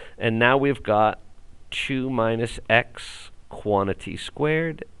 And now we've got 2 minus x quantity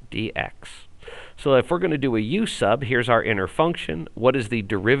squared dx. So if we're going to do a u sub, here's our inner function. What is the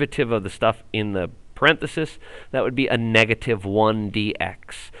derivative of the stuff in the parenthesis? That would be a negative 1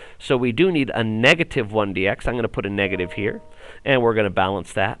 dx. So we do need a negative 1 dx. I'm going to put a negative here. And we're going to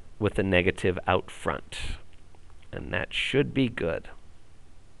balance that with a negative out front. And that should be good.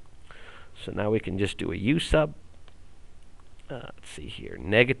 So now we can just do a u sub. Let's see here.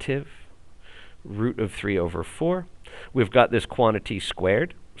 Negative root of 3 over 4. We've got this quantity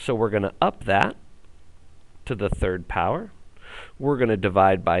squared. So we're going to up that to the third power. We're going to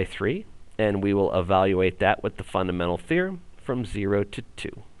divide by 3. And we will evaluate that with the fundamental theorem from 0 to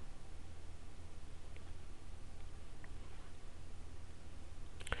 2.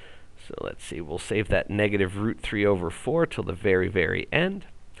 So let's see. We'll save that negative root 3 over 4 till the very, very end.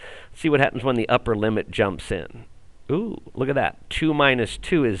 See what happens when the upper limit jumps in. Ooh, look at that. 2 minus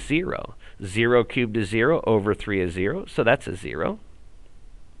 2 is 0. 0 cubed is 0. Over 3 is 0. So that's a 0.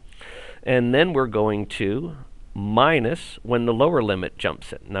 And then we're going to minus when the lower limit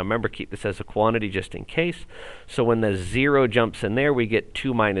jumps in. Now remember, keep this as a quantity just in case. So when the 0 jumps in there, we get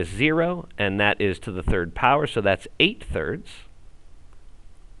 2 minus 0. And that is to the third power. So that's 8 thirds.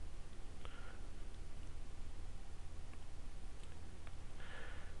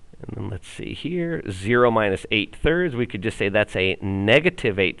 And then let's see here, 0 minus 8 thirds, we could just say that's a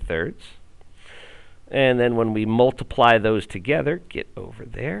negative 8 thirds. And then when we multiply those together, get over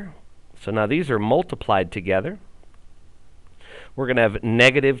there. So now these are multiplied together. We're going to have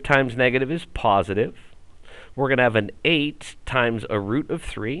negative times negative is positive. We're going to have an 8 times a root of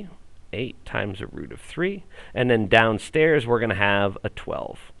 3. 8 times a root of 3. And then downstairs, we're going to have a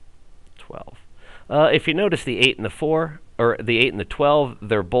 12. 12. If you notice the 8 and the 4, or the 8 and the 12,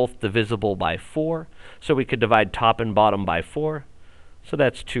 they're both divisible by 4. So we could divide top and bottom by 4. So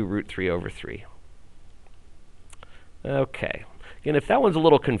that's 2 root 3 over 3. Okay. Again, if that one's a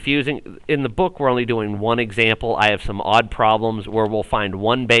little confusing, in the book we're only doing one example. I have some odd problems where we'll find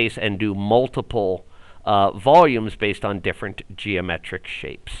one base and do multiple volumes based on different geometric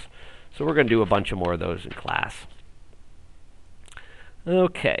shapes. So we're going to do a bunch of more of those in class.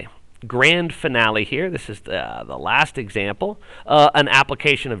 Okay. Grand finale here. This is the last example, an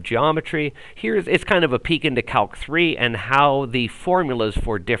application of geometry. It's kind of a peek into Calc 3 and how the formulas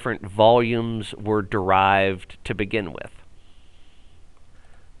for different volumes were derived to begin with.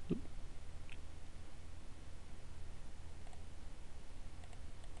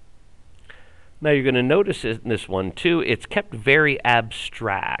 Now you're going to notice in this one too, it's kept very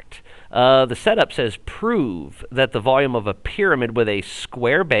abstract. The setup says prove that the volume of a pyramid with a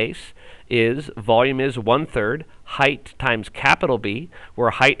square base is, volume is 1/3, height times capital B,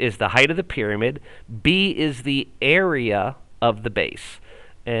 where height is the height of the pyramid, B is the area of the base.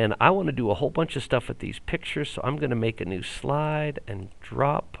 And I want to do a whole bunch of stuff with these pictures, so I'm going to make a new slide and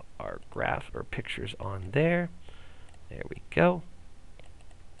drop our graph or pictures on there. There we go.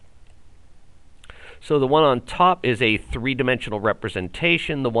 So the one on top is a three-dimensional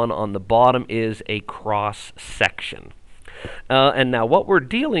representation. The one on the bottom is a cross section. And now what we're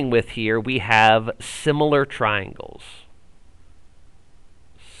dealing with here, we have similar triangles.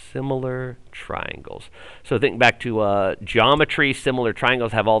 Similar triangles. So think back to geometry. Similar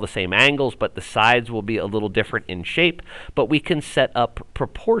triangles have all the same angles, but the sides will be a little different in shape, but we can set up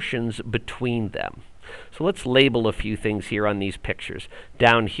proportions between them. So let's label a few things here on these pictures.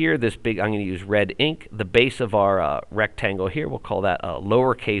 Down here, this big, I'm going to use red ink. The base of our rectangle here, we'll call that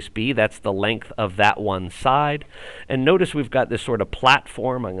lowercase b. That's the length of that one side. And notice we've got this sort of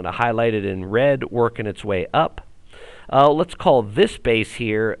platform. I'm going to highlight it in red, working its way up. Let's call this base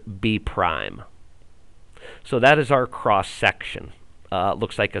here B prime. So that is our cross section.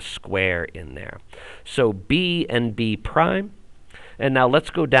 Looks like a square in there. So B and B prime. And now let's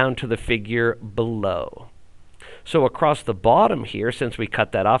go down to the figure below. So across the bottom here, since we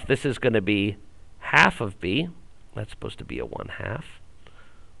cut that off, this is going to be half of B. That's supposed to be a 1/2.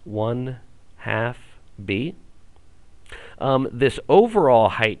 1/2 B. This overall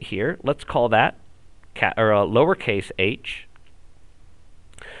height here, let's call that lowercase h.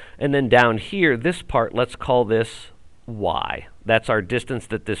 And then down here, this part, let's call this y. That's our distance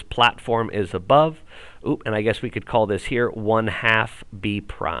that this platform is above. Oop, and I guess we could call this here 1/2 b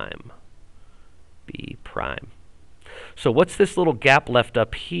prime. B prime. So what's this little gap left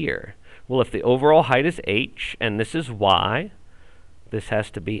up here? Well, if the overall height is h and this is y, this has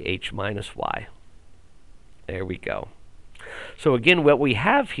to be h minus y. There we go. So again, what we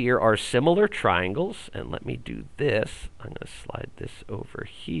have here are similar triangles. And let me do this. I'm going to slide this over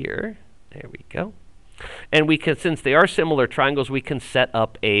here. There we go. And we can, since they are similar triangles, we can set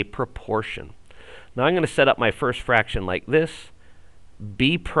up a proportion. Now I'm going to set up my first fraction like this.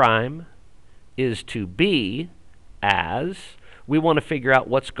 B prime is to B as, we want to figure out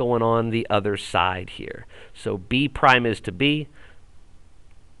what's going on the other side here. So B prime is to B.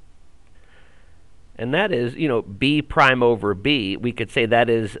 And that is, B prime over B. We could say that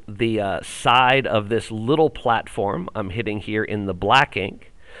is the side of this little platform I'm hitting here in the black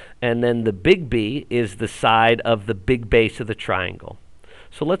ink. And then the big B is the side of the big base of the triangle.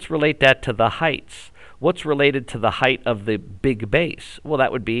 So let's relate that to the heights. What's related to the height of the big base? Well,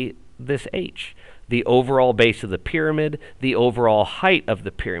 that would be this h. The overall base of the pyramid, the overall height of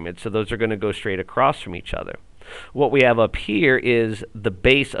the pyramid. So those are going to go straight across from each other. What we have up here is the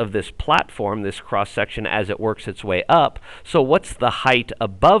base of this platform, this cross section, as it works its way up. So what's the height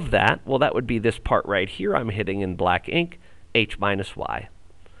above that? Well, that would be this part right here I'm hitting in black ink, h minus y.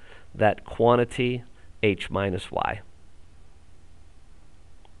 That quantity, h minus y.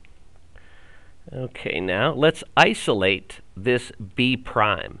 Okay, now let's isolate this b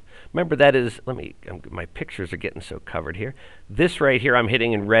prime. Remember, that is, my pictures are getting so covered here. This right here I'm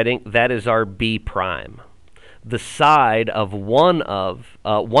hitting in red ink, that is our b prime. The side of one of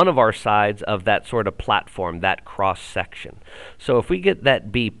our sides of that sort of platform, that cross section. So if we get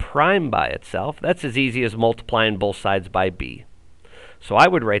that b prime by itself, that's as easy as multiplying both sides by b. So I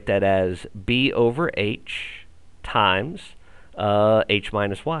would write that as b over h times h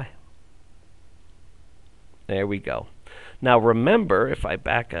minus y. There we go. Now remember, if I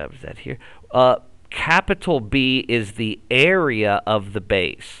back up, is that here? Capital B is the area of the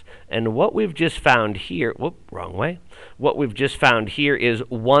base. And what we've just found here, whoop, wrong way. What we've just found here is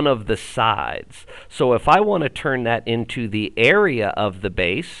one of the sides. So if I want to turn that into the area of the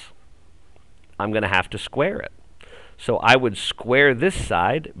base, I'm going to have to square it. So I would square this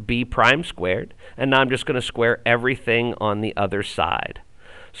side, b prime squared, and now I'm just going to square everything on the other side.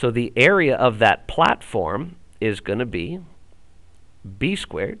 So the area of that platform is going to be b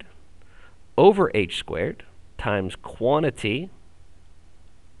squared over h squared times quantity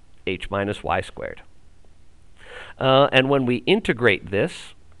h minus y squared. And when we integrate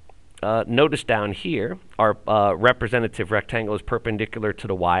this, notice down here, our representative rectangle is perpendicular to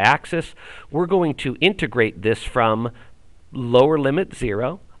the y-axis. We're going to integrate this from lower limit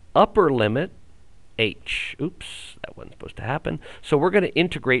 0, upper limit h. Oops, that wasn't supposed to happen. So we're going to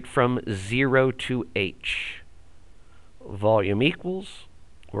integrate from 0 to h. Volume equals,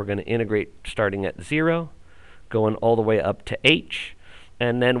 we're going to integrate starting at 0, going all the way up to h,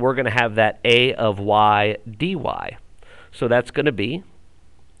 and then we're going to have that a of y dy. So that's going to be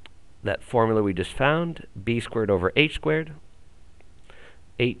that formula we just found, b squared over h squared,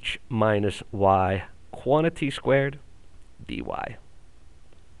 h minus y quantity squared dy.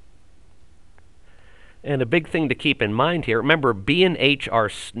 And a big thing to keep in mind here, remember b and h are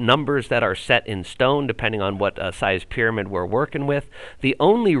numbers that are set in stone depending on what size pyramid we're working with. The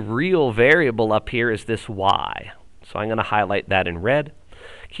only real variable up here is this y. So I'm going to highlight that in red.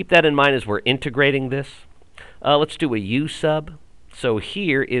 Keep that in mind as we're integrating this. Let's do a u sub. So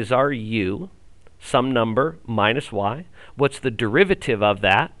here is our u, some number minus y. What's the derivative of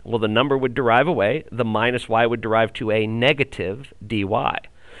that? Well, the number would derive away. The minus y would derive to a negative dy.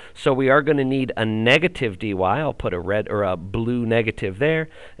 So we are going to need a negative dy. I'll put a red or a blue negative there.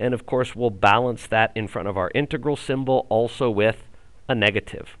 And of course, we'll balance that in front of our integral symbol also with a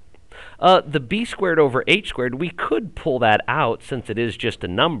negative. The b squared over h squared, we could pull that out since it is just a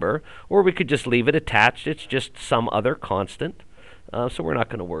number, or we could just leave it attached. It's just some other constant. So we're not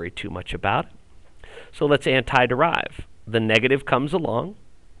going to worry too much about it. So let's antiderive. The negative comes along.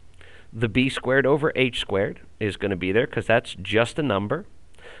 The b squared over h squared is going to be there because that's just a number.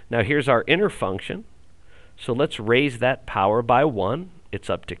 Now here's our inner function. So let's raise that power by 1. It's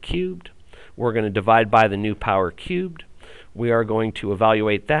up to cubed. We're going to divide by the new power cubed. We are going to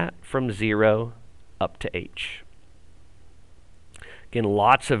evaluate that from 0 up to h. Again,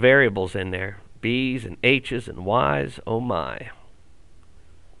 lots of variables in there. B's and h's and y's. Oh my.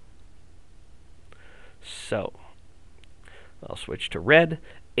 So I'll switch to red.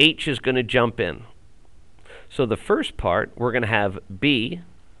 H is going to jump in. So the first part, we're going to have b,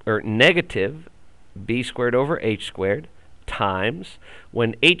 or negative b squared over h squared, times,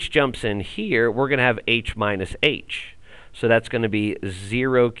 when h jumps in here, we're going to have h minus h. So that's going to be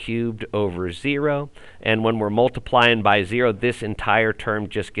 0 cubed over 0. And when we're multiplying by 0, this entire term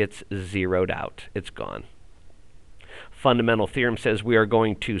just gets zeroed out. It's gone. Fundamental theorem says we are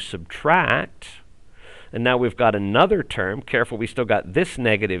going to subtract. And now we've got another term. Careful, we still got this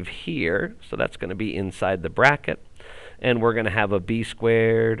negative here. So that's going to be inside the bracket. And we're going to have a b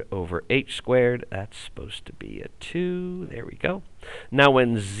squared over h squared. That's supposed to be a 2. There we go. Now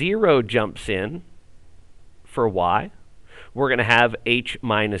when 0 jumps in for y, we're going to have h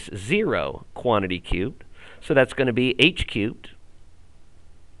minus 0 quantity cubed. So that's going to be h cubed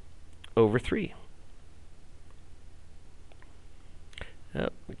over 3. Oh,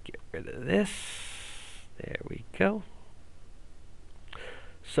 get rid of this. There we go.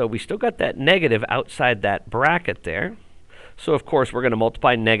 So we still got that negative outside that bracket there. So of course we're going to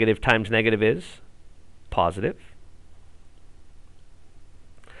multiply. Negative times negative is positive.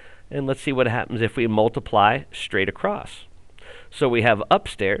 And let's see what happens if we multiply straight across. So we have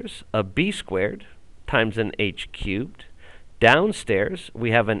upstairs a b squared times an h cubed. Downstairs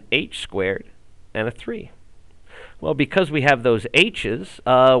we have an h squared and a 3. Well, because we have those h's,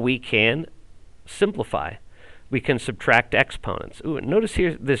 we can simplify. We can subtract exponents. Ooh, notice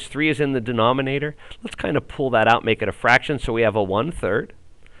here this 3 is in the denominator. Let's kind of pull that out, make it a fraction. So we have a 1/3.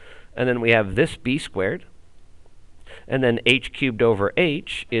 And then we have this b squared. And then h cubed over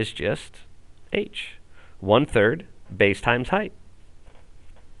h is just h. 1/3 base times height.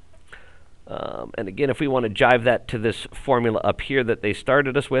 And again, if we want to jive that to this formula up here that they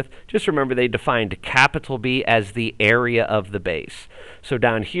started us with, just remember they defined capital B as the area of the base. So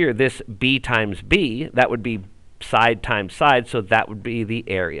down here, this b times b, that would be side times side, so that would be the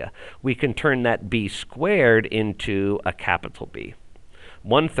area. We can turn that b squared into a capital B.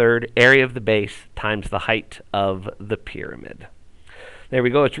 1/3 area of the base times the height of the pyramid. There we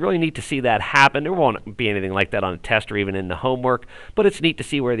go. It's really neat to see that happen. There won't be anything like that on a test or even in the homework, but it's neat to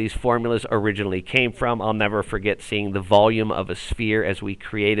see where these formulas originally came from. I'll never forget seeing the volume of a sphere as we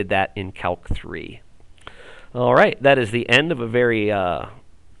created that in Calc 3. All right, that is the end of a very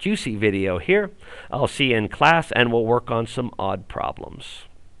juicy video here. I'll see you in class, and we'll work on some odd problems.